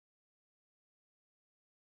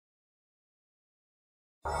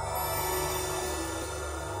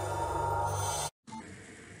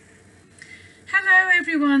Hello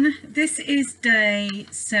everyone, this is day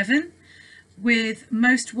 7 with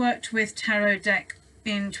most worked with tarot deck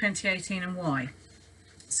in 2018 and why.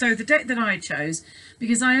 So the deck that I chose,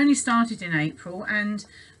 because I only started in April and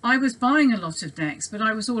I was buying a lot of decks, but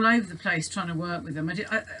I was all over the place trying to work with them.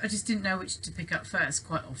 I just didn't know which to pick up first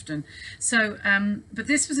quite often. So, but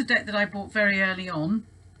this was a deck that I bought very early on,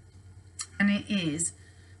 and it is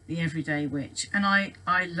the Everyday Witch, and I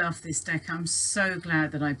love this deck. I'm so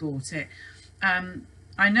glad that I bought it.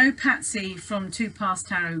 I know Patsy from Two Paths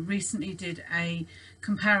Tarot recently did a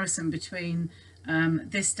comparison between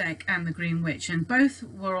this deck and the Green Witch, and both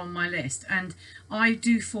were on my list, and I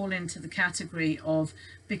do fall into the category of,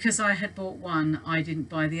 because I had bought one I didn't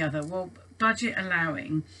buy the other. Well, budget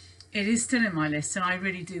allowing, it is still in my list and I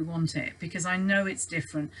really do want it because I know it's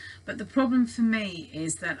different, but the problem for me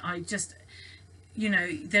is that I just, you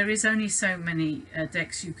know, there is only so many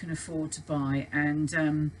decks you can afford to buy,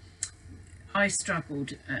 and I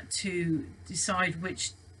struggled to decide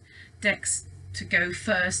which decks to go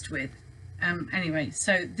first with. Anyway,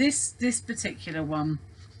 so this particular one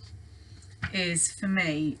is for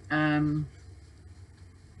me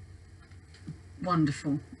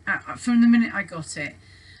wonderful. From the minute I got it,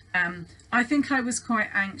 I think I was quite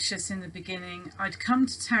anxious in the beginning. I'd come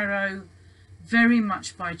to tarot very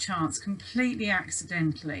much by chance, completely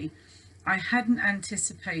accidentally. I hadn't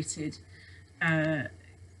anticipated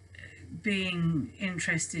being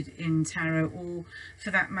interested in tarot, or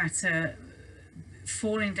for that matter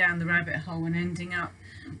falling down the rabbit hole and ending up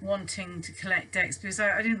wanting to collect decks, because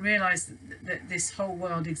I didn't realise that this whole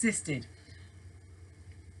world existed.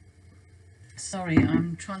 Sorry,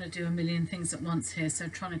 I'm trying to do a million things at once here, so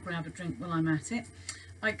trying to grab a drink while I'm at it.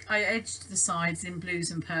 I edged the sides in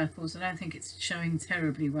blues and purples. I don't think it's showing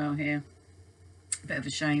terribly well here. A bit of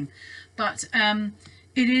a shame, but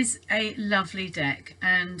it is a lovely deck,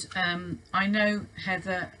 and I know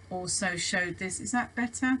Heather also showed this. Is that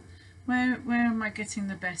better? Where am I getting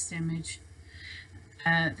the best image?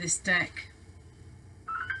 This deck,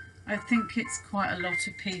 I think it's quite a lot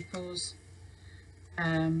of people's. I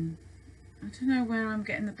don't know where I'm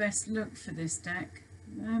getting the best look for this deck.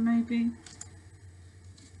 Maybe.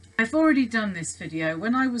 I've already done this video.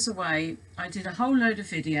 When I was away, I did a whole load of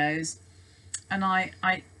videos, and I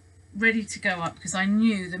ready to go up because I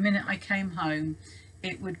knew the minute I came home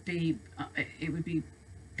it would be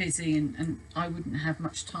busy and I wouldn't have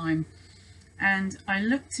much time. And I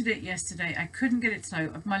looked at it yesterday. I couldn't get it to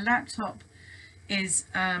load. My laptop is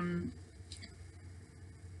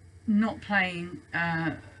not playing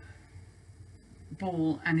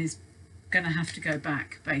ball and is going to have to go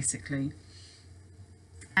back basically.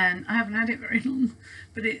 And I haven't had it very long,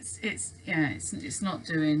 but it's not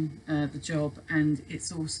doing the job, and it's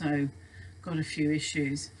also got a few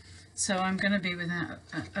issues. So I'm going to be without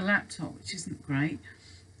a laptop, which isn't great.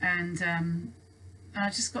 And I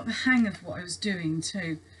just got the hang of what I was doing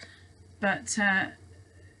too. But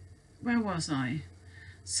where was I?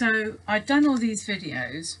 So I'd done all these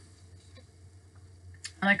videos,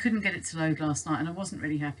 and I couldn't get it to load last night, and I wasn't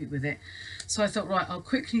really happy with it. So I thought, right, I'll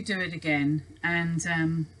quickly do it again and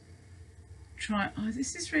try. Oh,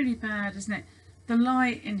 this is really bad, isn't it? The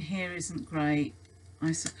light in here isn't great,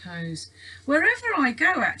 I suppose. Wherever I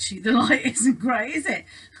go, actually, the light isn't great, is it?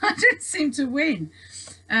 I don't seem to win.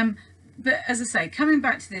 But as I say, coming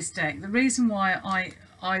back to this deck, the reason why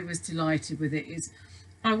I was delighted with it is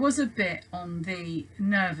I was a bit on the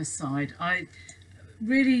nervous side. I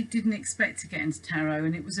really didn't expect to get into tarot,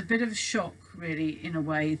 and it was a bit of a shock really, in a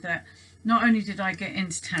way, that not only did I get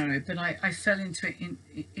into tarot, but I fell into it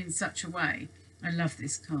in such a way. I love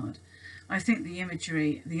this card. I think the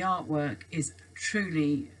imagery, the artwork is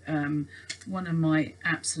truly one of my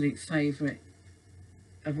absolute favourite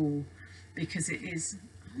of all, because it is,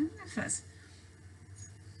 I don't know if that's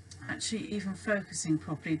actually even focusing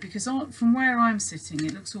properly, because from where I'm sitting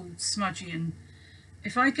it looks all smudgy, and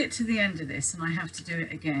if I get to the end of this and I have to do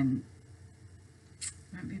it again,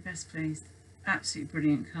 I won't be best pleased. Absolutely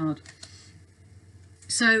brilliant card.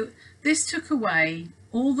 So this took away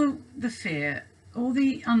all the fear, all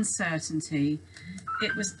the uncertainty.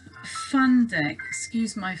 It was a fun deck.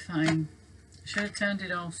 Excuse my phone. I should have turned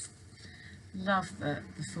it off. Love the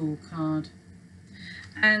Fool card.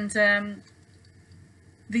 And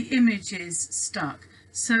the images stuck.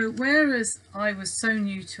 So whereas I was so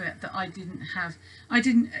new to it that I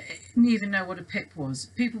didn't even know what a pip was.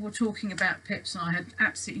 People were talking about pips and I had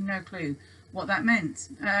absolutely no clue what that meant.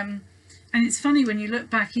 And it's funny when you look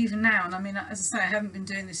back even now, and I mean, as I say, I haven't been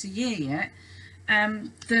doing this a year yet,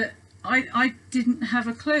 that I didn't have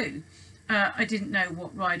a clue. I didn't know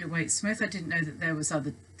what Rider-Waite Smith, I didn't know that there was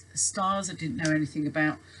other stars, I didn't know anything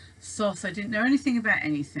about Thoth. I didn't know anything about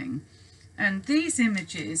anything. And these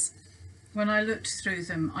images, when I looked through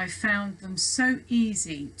them, I found them so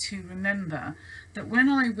easy to remember that when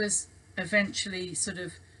I was eventually sort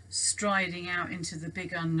of striding out into the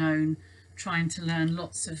big unknown, trying to learn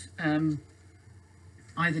lots of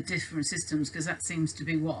either different systems, because that seems to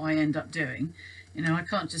be what I end up doing. You know, I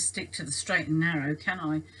can't just stick to the straight and narrow, can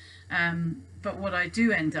I? But what I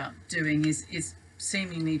do end up doing is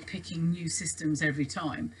seemingly picking new systems every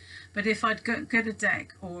time. But if I'd get a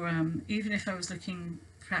deck, or even if I was looking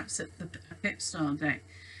perhaps at the Pip style deck,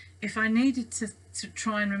 if I needed to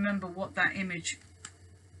try and remember what that image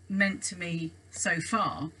meant to me so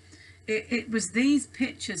far, it was these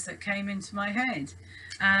pictures that came into my head.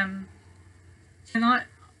 And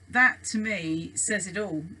that to me says it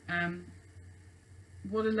all.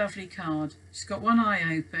 What a lovely card. She's got one eye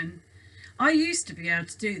open. I used to be able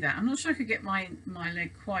to do that. I'm not sure I could get my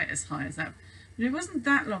leg quite as high as that, but it wasn't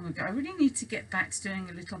that long ago. I really need to get back to doing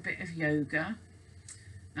a little bit of yoga.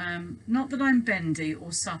 Not that I'm bendy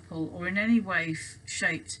or supple or in any way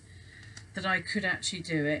shaped that I could actually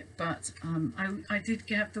do it, but I did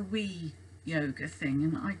have the Wii yoga thing,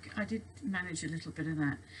 and I did manage a little bit of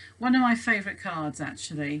that. One of my favourite cards,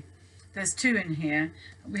 actually. There's two in here.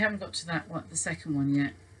 We haven't got to that one, the second one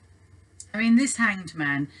yet. I mean, this Hanged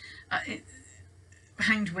Man,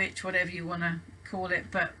 Hanged Witch, whatever you want to call it,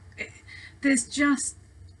 but there's just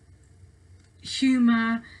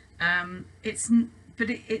humour. It's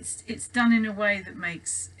done in a way that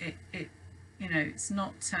makes it you know, it's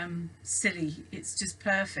not silly. It's just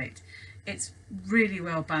perfect. It's really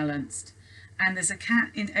well balanced, and there's a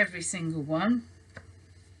cat in every single one.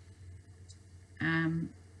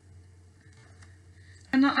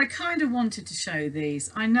 And I kind of wanted to show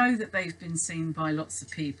these. I know that they've been seen by lots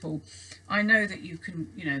of people. I know that you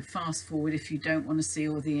can, you know, fast forward if you don't want to see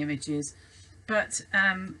all the images, but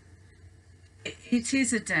it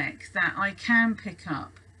is a deck that I can pick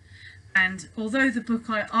up. And although the book,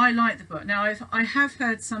 I like the book. Now, I have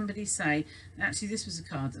heard somebody say, actually this was a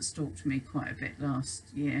card that stalked me quite a bit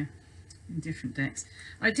last year in different decks.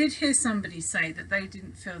 I did hear somebody say that they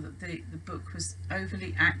didn't feel that the book was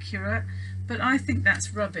overly accurate, but I think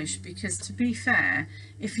that's rubbish, because to be fair,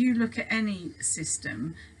 if you look at any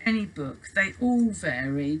system, any book, they all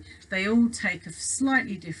vary, they all take a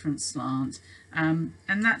slightly different slant, and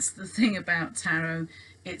that's the thing about tarot.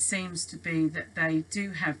 It seems to be that they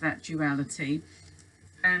do have that duality,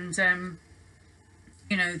 and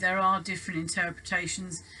you know, there are different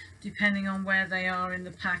interpretations depending on where they are in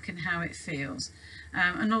the pack and how it feels.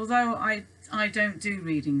 And although I don't do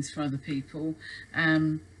readings for other people,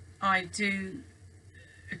 I do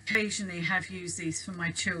occasionally have used these for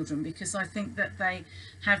my children, because I think that they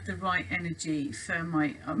have the right energy for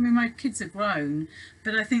I mean, my kids are grown,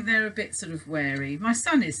 but I think they're a bit sort of wary. My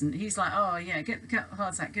son isn't. He's like, oh yeah, get the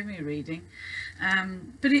cards out, give me a reading.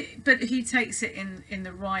 But he takes it in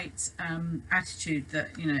the right attitude,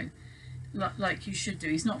 that, you know, like you should do.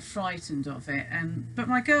 He's not frightened of it. But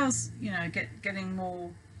my girls, you know, getting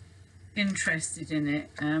more interested in it,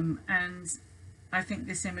 and I think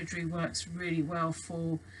this imagery works really well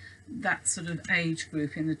for that sort of age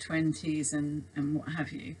group in the 20s and what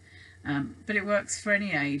have you. But it works for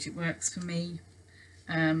any age. It works for me.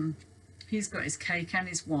 He's got his cake and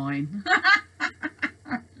his wine.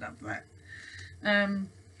 I love that.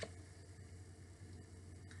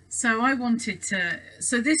 So I wanted to,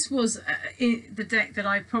 so this was the deck that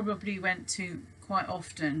I probably went to quite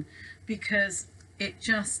often, because it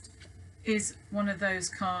just is one of those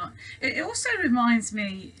cards. It also reminds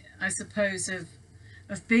me, I suppose, of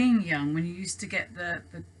being young, when you used to get the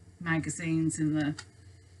magazines and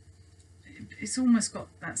it's almost got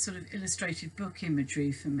that sort of illustrated book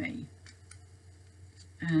imagery for me.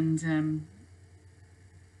 And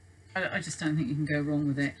I just don't think you can go wrong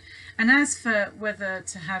with it. And as for whether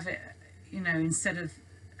to have it, you know, instead of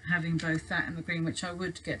having both that and the Green Witch, I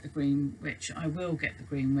would get the Green Witch. I will get the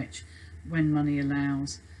Green Witch when money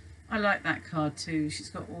allows. I like that card too. She's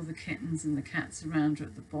got all the kittens and the cats around her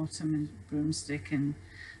at the bottom, and a broomstick and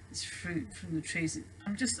this fruit from the trees.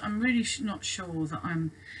 I'm really not sure that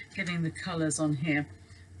I'm getting the colours on here.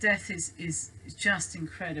 Death is just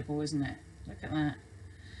incredible, isn't it? Look at that.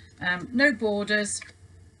 No borders.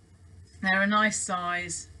 They're a nice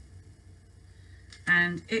size,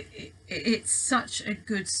 and it's such a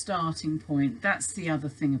good starting point. That's the other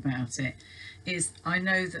thing about it, is I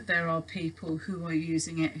know that there are people who are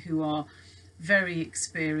using it who are very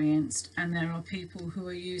experienced, and there are people who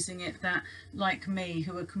are using it that, like me,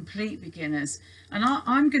 who are complete beginners. And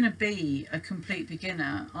I'm going to be a complete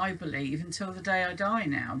beginner, I believe, until the day I die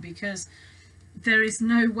now, because there is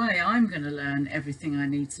no way I'm going to learn everything I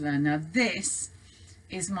need to learn. Now this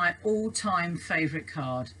is my all-time favourite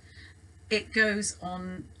card. It goes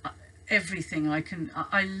on everything I can.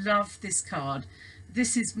 I love this card.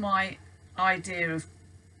 This is my idea of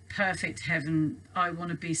perfect heaven. I want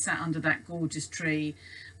to be sat under that gorgeous tree.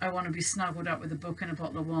 I want to be snuggled up with a book and a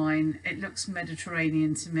bottle of wine. It looks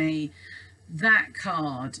Mediterranean to me. That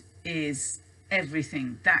card is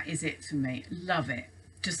everything. That is it for me. Love it.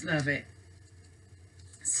 Just love it.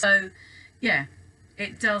 So yeah,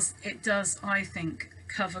 it does, I think,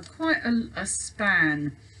 cover quite a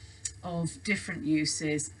span of different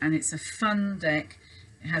uses, and it's a fun deck.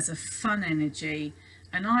 It has a fun energy,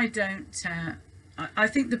 and I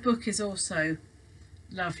think the book is also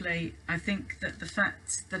lovely. I think that the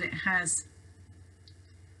fact that it has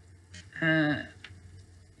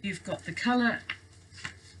you've got the colour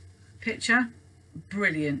picture,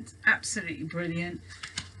 brilliant, absolutely brilliant.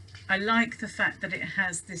 I like the fact that it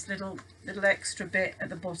has this little extra bit at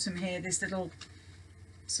the bottom here, this little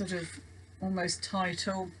sort of almost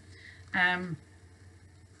title, a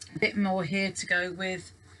bit more here to go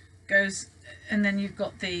with, and then you've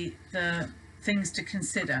got the things to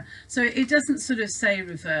consider. So it doesn't sort of say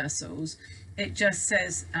reversals, it just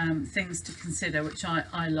says things to consider, which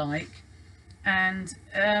I like. And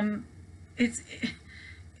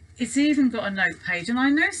it's even got a note page, and I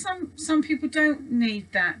know some people don't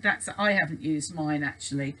need that. I haven't used mine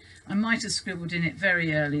actually. I might have scribbled in it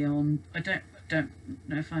very early on. I don't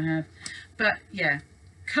know if I have, but yeah,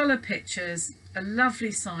 colour pictures, a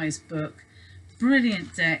lovely size book,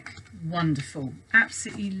 brilliant deck, wonderful,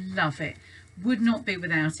 absolutely love it. Would not be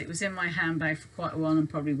without it. It was in my handbag for quite a while and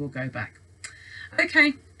probably will go back.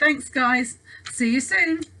 Okay, thanks guys. See you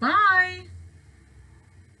soon. Bye.